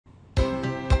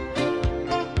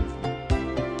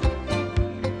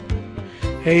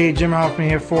Hey, Jim Hoffman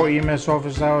here for EMS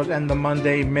Office Hours and the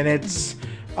Monday Minutes.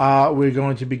 We're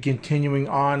going to be continuing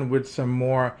on with some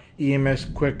more EMS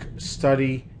quick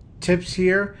study tips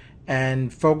here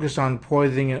and focus on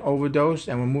poisoning and overdose.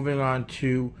 And we're moving on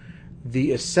to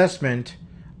the assessment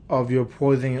of your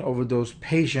poisoning and overdose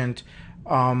patient.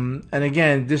 And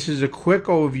again, this is a quick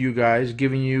overview, guys,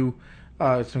 giving you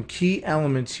some key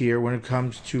elements here when it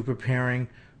comes to preparing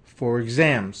for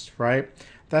exams, right?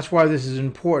 That's why this is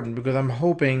important, because I'm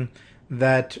hoping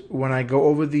that when I go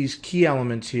over these key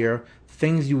elements here,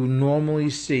 things you will normally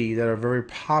see that are very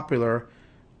popular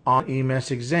on EMS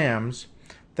exams,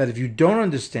 that if you don't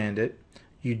understand it,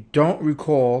 you don't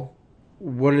recall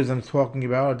what it is I'm talking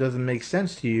about, it doesn't make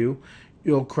sense to you,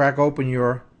 you'll crack open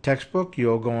your textbook,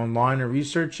 you'll go online and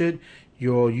research it,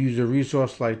 you'll use a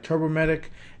resource like paramedic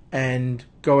and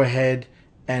go ahead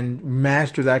and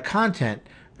master that content.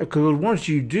 Because once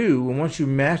you do, and once you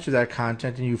master that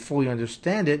content and you fully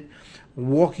understand it,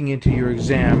 walking into your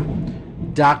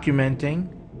exam, documenting,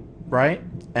 right,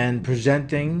 and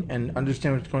presenting and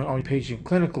understanding what's going on with the patient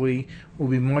clinically will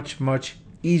be much, much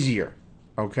easier,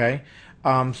 okay?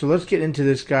 So let's get into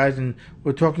this, guys, and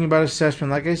we're talking about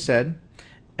assessment, like I said,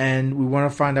 and we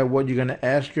want to find out what you're going to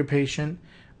ask your patient,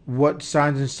 what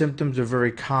signs and symptoms are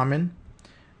very common,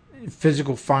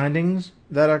 physical findings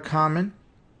that are common,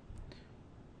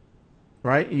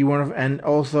 right? You want to, and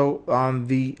also on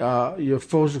the your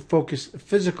focus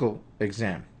physical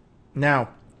exam. Now,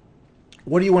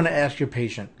 what do you want to ask your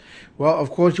patient? Well,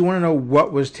 of course, you want to know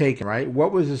what was taken, right?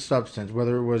 What was the substance?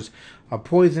 Whether it was a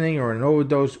poisoning or an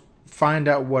overdose, find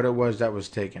out what it was that was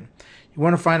taken. You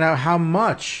want to find out how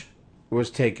much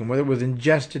was taken, whether it was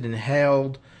ingested,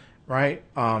 inhaled, right?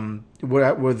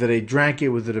 Whether they drank it,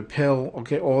 was it a pill?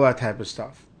 Okay, all that type of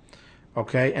stuff.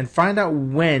 Okay, and find out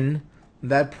when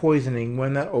that poisoning,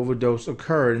 when that overdose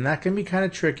occurred, and that can be kind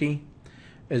of tricky,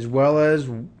 as well as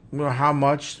how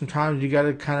much. Sometimes you got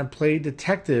to kind of play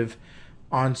detective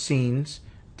on scenes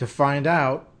to find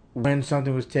out when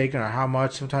something was taken or how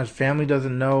much. Sometimes family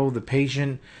doesn't know, the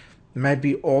patient might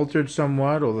be altered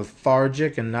somewhat or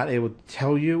lethargic and not able to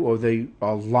tell you, or they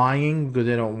are lying because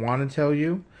they don't want to tell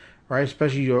you, right?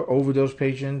 Especially your overdose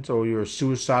patients or your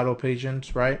suicidal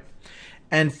patients, right?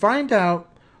 And find out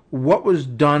what was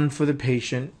done for the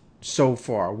patient so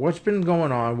far. What's been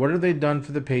going on? What have they done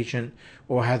for the patient?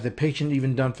 Or has the patient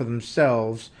even done for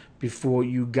themselves before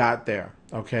you got there?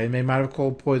 Okay, they might have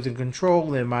called poison control.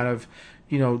 They might have,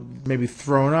 maybe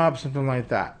thrown up, something like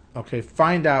that. Okay,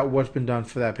 find out what's been done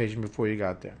for that patient before you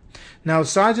got there. Now,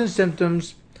 signs and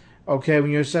symptoms, okay,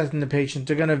 when you're assessing the patient,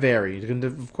 they're going to vary. They're going to,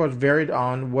 of course, vary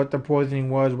on what the poisoning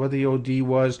was, what the OD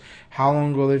was, how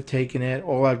long ago they've taken it,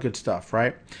 all that good stuff,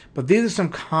 right? But these are some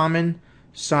common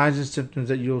signs and symptoms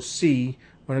that you'll see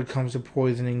when it comes to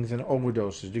poisonings and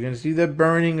overdoses. You're going to see the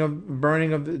burning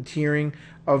of the tearing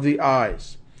of the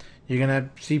eyes. You're going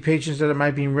to see patients that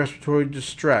might be in respiratory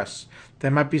distress. They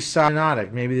might be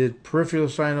cyanotic, maybe the peripheral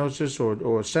cyanosis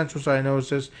or central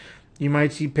cyanosis. You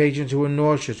might see patients who are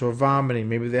nauseous or vomiting.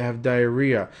 Maybe they have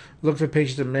diarrhea. Look for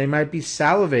patients that they might be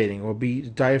salivating or be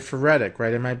diaphoretic, right?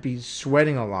 They might be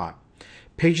sweating a lot.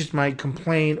 Patients might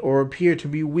complain or appear to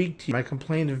be weak to you. Might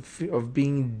complain of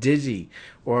being dizzy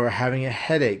or having a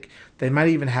headache. They might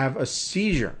even have a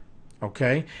seizure,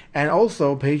 okay? And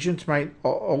also, patients might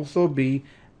also be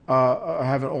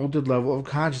have an altered level of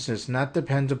consciousness. And that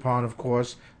depends upon, of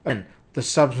course, again, the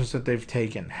substance that they've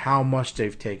taken, how much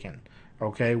they've taken.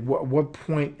 Okay, what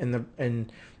point in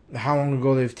how long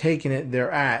ago they've taken it they're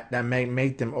at that may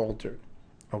make them altered.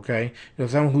 Okay,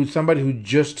 somebody who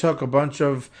just took a bunch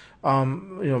of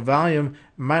Valium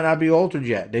might not be altered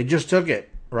yet. They just took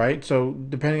it, right? So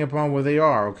depending upon where they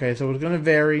are. Okay, so it's going to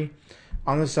vary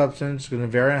on the substance. It's going to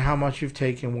vary on how much you've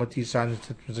taken, what these signs and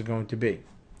symptoms are going to be.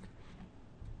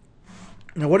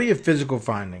 Now, what are your physical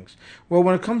findings? Well,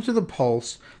 when it comes to the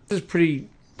pulse, this is pretty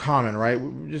common, right?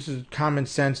 This is common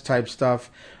sense type stuff.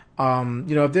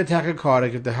 If they're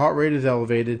tachycardic, if the heart rate is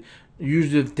elevated,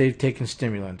 usually they've taken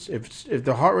stimulants. If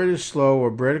the heart rate is slow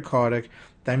or bradycardic,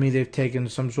 that means they've taken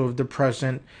some sort of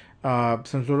depressant,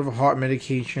 some sort of heart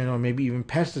medication, or maybe even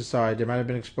pesticide. They might have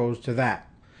been exposed to that.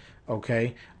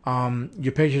 Okay,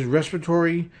 your patient's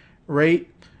respiratory rate,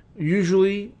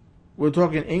 usually we're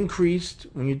talking increased.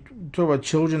 When you talk about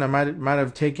children that might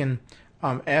have taken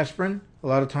aspirin, a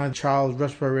lot of times the child's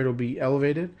respiratory rate will be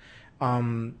elevated,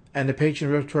 and the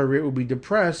patient's respiratory rate will be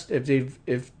depressed if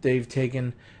they've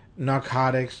taken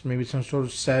narcotics, maybe some sort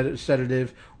of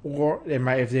sedative, or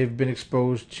if they've been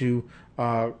exposed to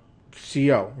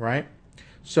CO, right?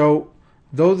 So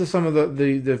those are some of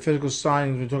the physical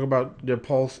signs when we talk about their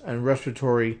pulse and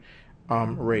respiratory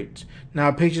rates.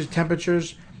 Now, patients'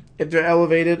 temperatures, if they're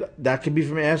elevated, that could be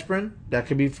from aspirin, that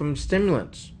could be from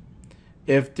stimulants.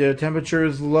 If their temperature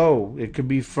is low, it could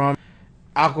be from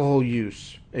alcohol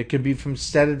use. It could be from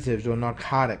sedatives or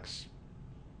narcotics.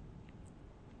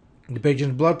 The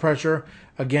patient's blood pressure,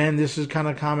 again, this is kind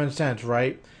of common sense,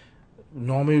 right?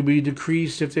 Normally it will be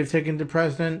decreased if they've taken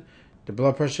depressant. The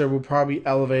blood pressure will probably be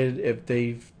elevated if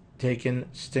they've taken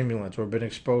stimulants or been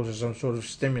exposed to some sort of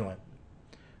stimulant.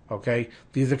 Okay,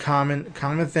 these are common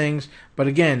things, but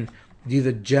again, these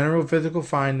are general physical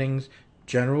findings,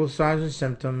 general signs and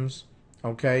symptoms.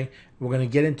 Okay, we're going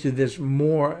to get into this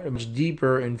much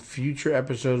deeper in future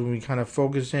episodes when we kind of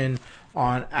focus in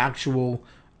on actual,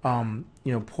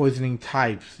 poisoning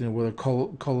types, whether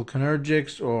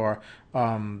cholinergics or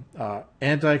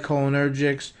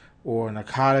anticholinergics or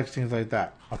narcotics, things like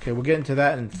that. Okay, we'll get into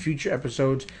that in future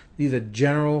episodes. These are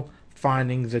general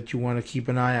findings that you want to keep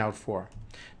an eye out for.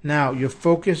 Now, your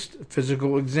focused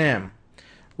physical exam.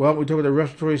 Well, we talk about the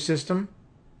respiratory system,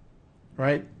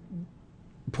 right?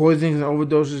 Poisonings and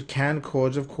overdoses can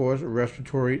cause, of course,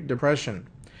 respiratory depression.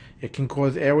 It can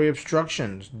cause airway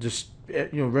obstructions,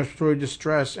 respiratory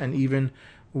distress, and even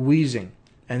wheezing.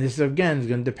 And this, again, is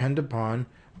going to depend upon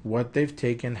what they've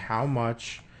taken, how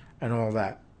much, and all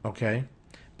that, okay?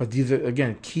 But these are,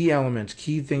 again, key elements,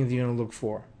 key things you're going to look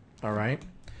for, all right?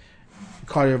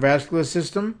 Cardiovascular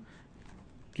system.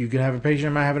 You can have a patient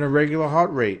that might have an irregular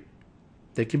heart rate.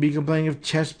 They could be complaining of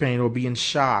chest pain or be in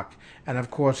shock. And, of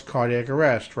course, cardiac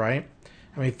arrest, right?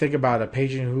 I mean, think about a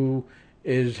patient who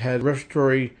had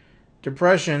respiratory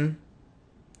depression,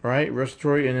 right?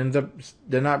 Respiratory, and ends up,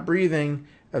 they're not breathing.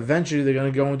 Eventually, they're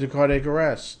going to go into cardiac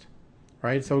arrest,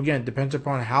 right? So, again, it depends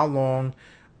upon how long,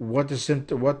 what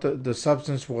the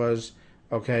substance was,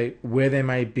 okay, where they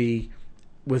might be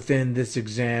within this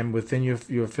exam, within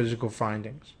your physical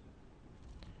findings.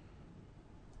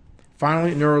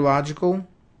 Finally, neurological.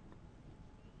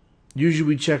 Usually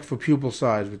we check for pupil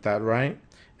size with that, right?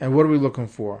 And what are we looking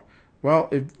for? Well,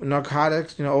 if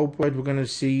narcotics, opioid, we're going to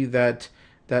see that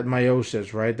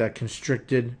meiosis, right? That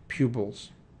constricted pupils.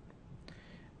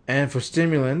 And for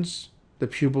stimulants, the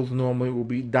pupils normally will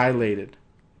be dilated.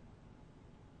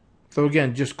 So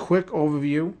again, just quick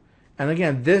overview. And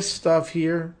again, this stuff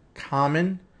here,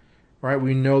 common, right?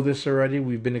 We know this already.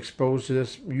 We've been exposed to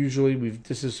this. Usually,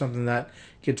 this is something that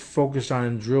gets focused on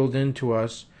and drilled into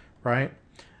us, right?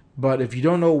 But if you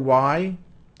don't know why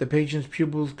the patient's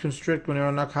pupils constrict when they're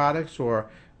on narcotics or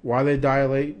why they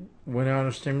dilate when they're on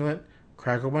a stimulant,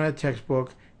 crack open a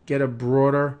textbook, get a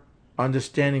broader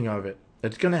understanding of it.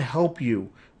 It's going to help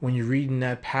you when you're reading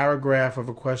that paragraph of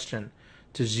a question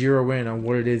to zero in on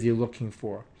what it is you're looking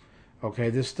for. Okay,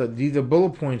 these are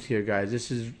bullet points here, guys.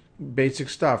 This is basic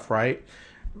stuff, right?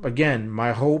 Again,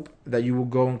 my hope that you will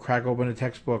go and crack open a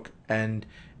textbook and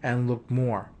look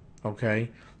more,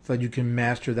 okay? So that you can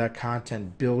master that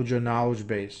content, build your knowledge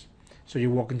base. So you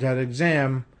walk into that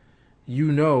exam,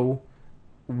 you know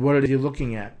what it is you're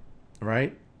looking at,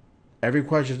 right? Every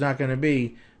question is not going to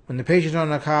be, when the patient's on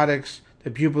narcotics,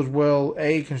 the pupils will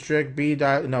A, constrict, B,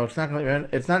 dilate. No, it's not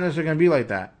necessarily going to be like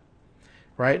that,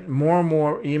 right? More and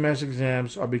more EMS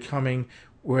exams are becoming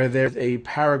where there's a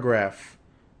paragraph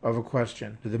of a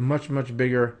question. There's a much, much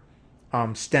bigger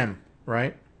stem,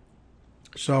 right?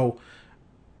 So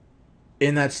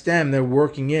in that stem, they're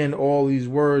working in all these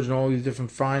words and all these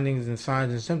different findings and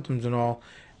signs and symptoms and all,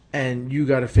 and you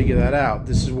got to figure that out.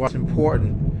 This is why it's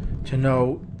important to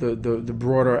know the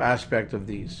broader aspect of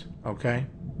these, okay?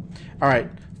 All right,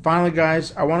 finally,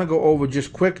 guys, I want to go over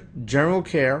just quick general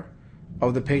care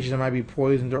of the patient that might be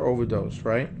poisoned or overdosed,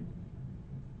 right?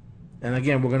 And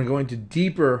again, we're going to go into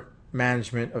deeper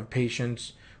management of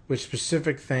patients with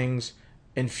specific things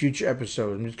in future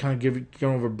episodes. I'm just kind of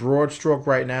going over a broad stroke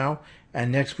right now,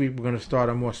 and next week we're going to start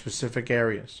on more specific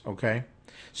areas, okay?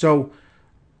 So,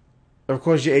 of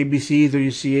course, your ABCs or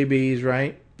your CABs,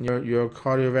 right? Your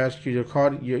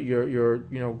cardiovascular,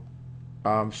 your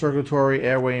circulatory,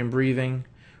 airway, and breathing,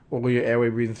 or your airway,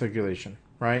 breathing, circulation,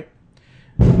 right?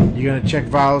 You're going to check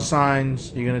vital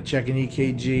signs. You're going to check an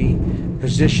EKG.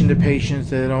 Position the patients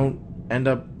so they don't end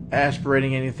up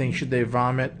aspirating anything should they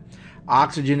vomit.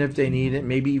 Oxygen if they need it.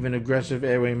 Maybe even aggressive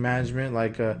airway management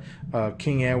like a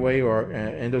King airway or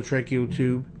an endotracheal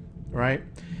tube, right?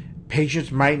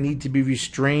 Patients might need to be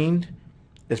restrained,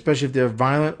 especially if they're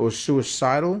violent or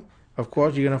suicidal. Of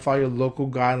course, you're going to follow your local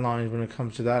guidelines when it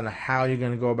comes to that and how you're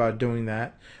going to go about doing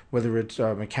that, whether it's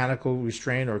mechanical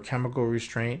restraint or chemical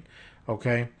restraint,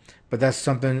 okay? But that's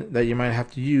something that you might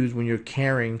have to use when you're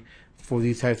caring for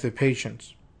these types of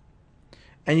patients.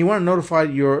 And you want to notify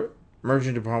your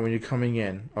emergency department when you're coming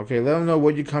in. Okay, let them know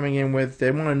what you're coming in with.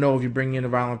 They want to know if you bring in a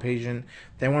violent patient.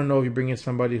 They want to know if you bring in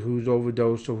somebody who's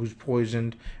overdosed or who's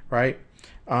poisoned, right?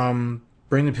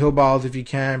 Bring the pill bottles if you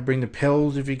can. Bring the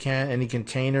pills if you can. Any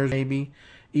containers maybe.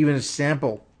 Even a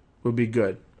sample would be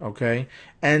good, okay?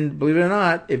 And believe it or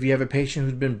not, if you have a patient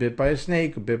who's been bit by a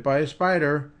snake or bit by a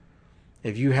spider,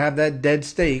 if you have that dead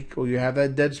snake or you have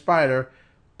that dead spider,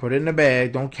 put it in a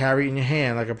bag. Don't carry it in your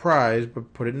hand like a prize,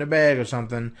 but put it in a bag or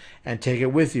something and take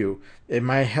it with you. It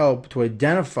might help to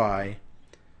identify,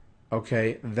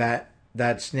 okay,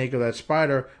 that snake or that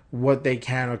spider, what they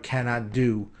can or cannot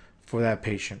do for that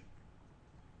patient.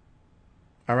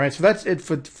 All right, so that's it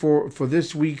for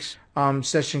this week's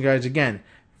session, guys. Again,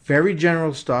 very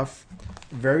general stuff,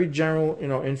 very general,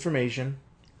 information,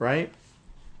 right?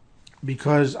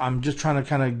 Because I'm just trying to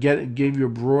kind of give you a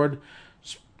broad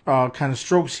kind of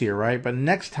strokes here, right? But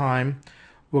next time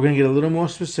we're going to get a little more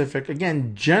specific.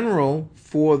 Again, general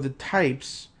for the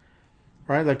types,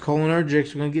 right? Like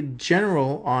cholinergics, we're going to get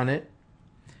general on it,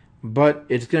 but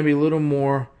it's going to be a little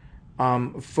more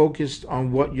focused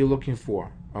on what you're looking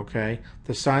for, okay?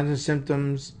 The signs and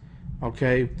symptoms,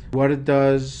 okay? What it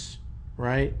does,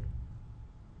 right?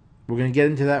 We're going to get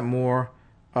into that more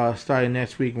starting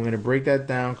next week. We're going to break that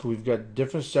down because we've got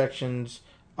different sections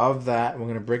of that. We're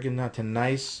going to break it down to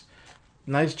nice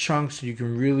chunks so you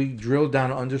can really drill down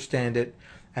and understand it.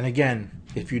 And again,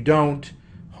 if you don't,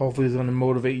 hopefully it's going to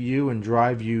motivate you and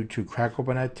drive you to crack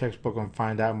open that textbook and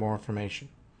find out more information.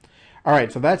 All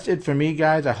right, so that's it for me,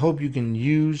 guys. I hope you can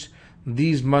use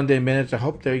these Monday minutes. I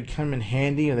hope they come in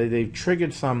handy and they've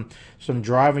triggered some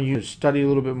drive in you to study a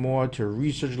little bit more, to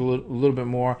research a little bit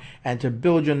more, and to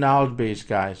build your knowledge base,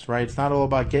 guys, right? It's not all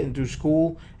about getting through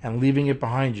school and leaving it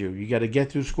behind you. You got to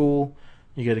get through school.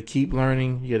 You got to keep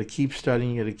learning. You got to keep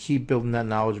studying. You got to keep building that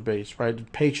knowledge base, right? The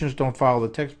patients don't follow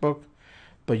the textbook,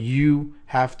 but you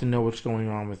have to know what's going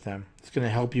on with them. It's going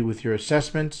to help you with your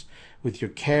assessments, with your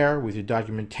care, with your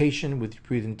documentation, with your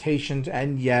presentations,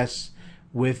 and yes,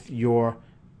 with your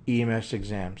EMS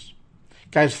exams.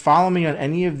 Guys, follow me on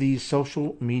any of these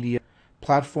social media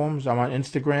platforms. I'm on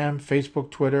Instagram,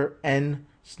 Facebook, Twitter, and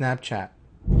Snapchat.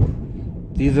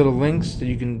 These are the links that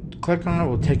you can click on. It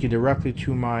will take you directly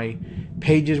to my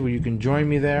pages where you can join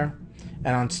me there.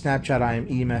 And on Snapchat, I am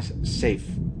EMS Safe.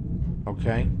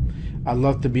 Okay? I'd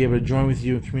love to be able to join with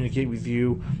you and communicate with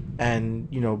you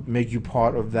and, make you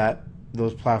part of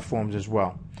those platforms as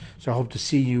well. So I hope to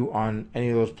see you on any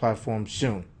of those platforms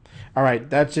soon. All right,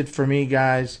 that's it for me,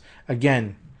 guys.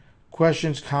 Again,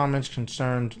 questions, comments,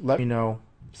 concerns, let me know.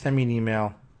 Send me an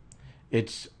email.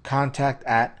 It's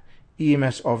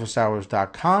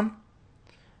contact@emsofficehours.com.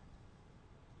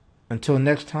 Until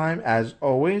next time, as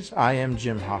always, I am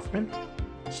Jim Hoffman.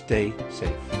 Stay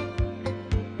safe.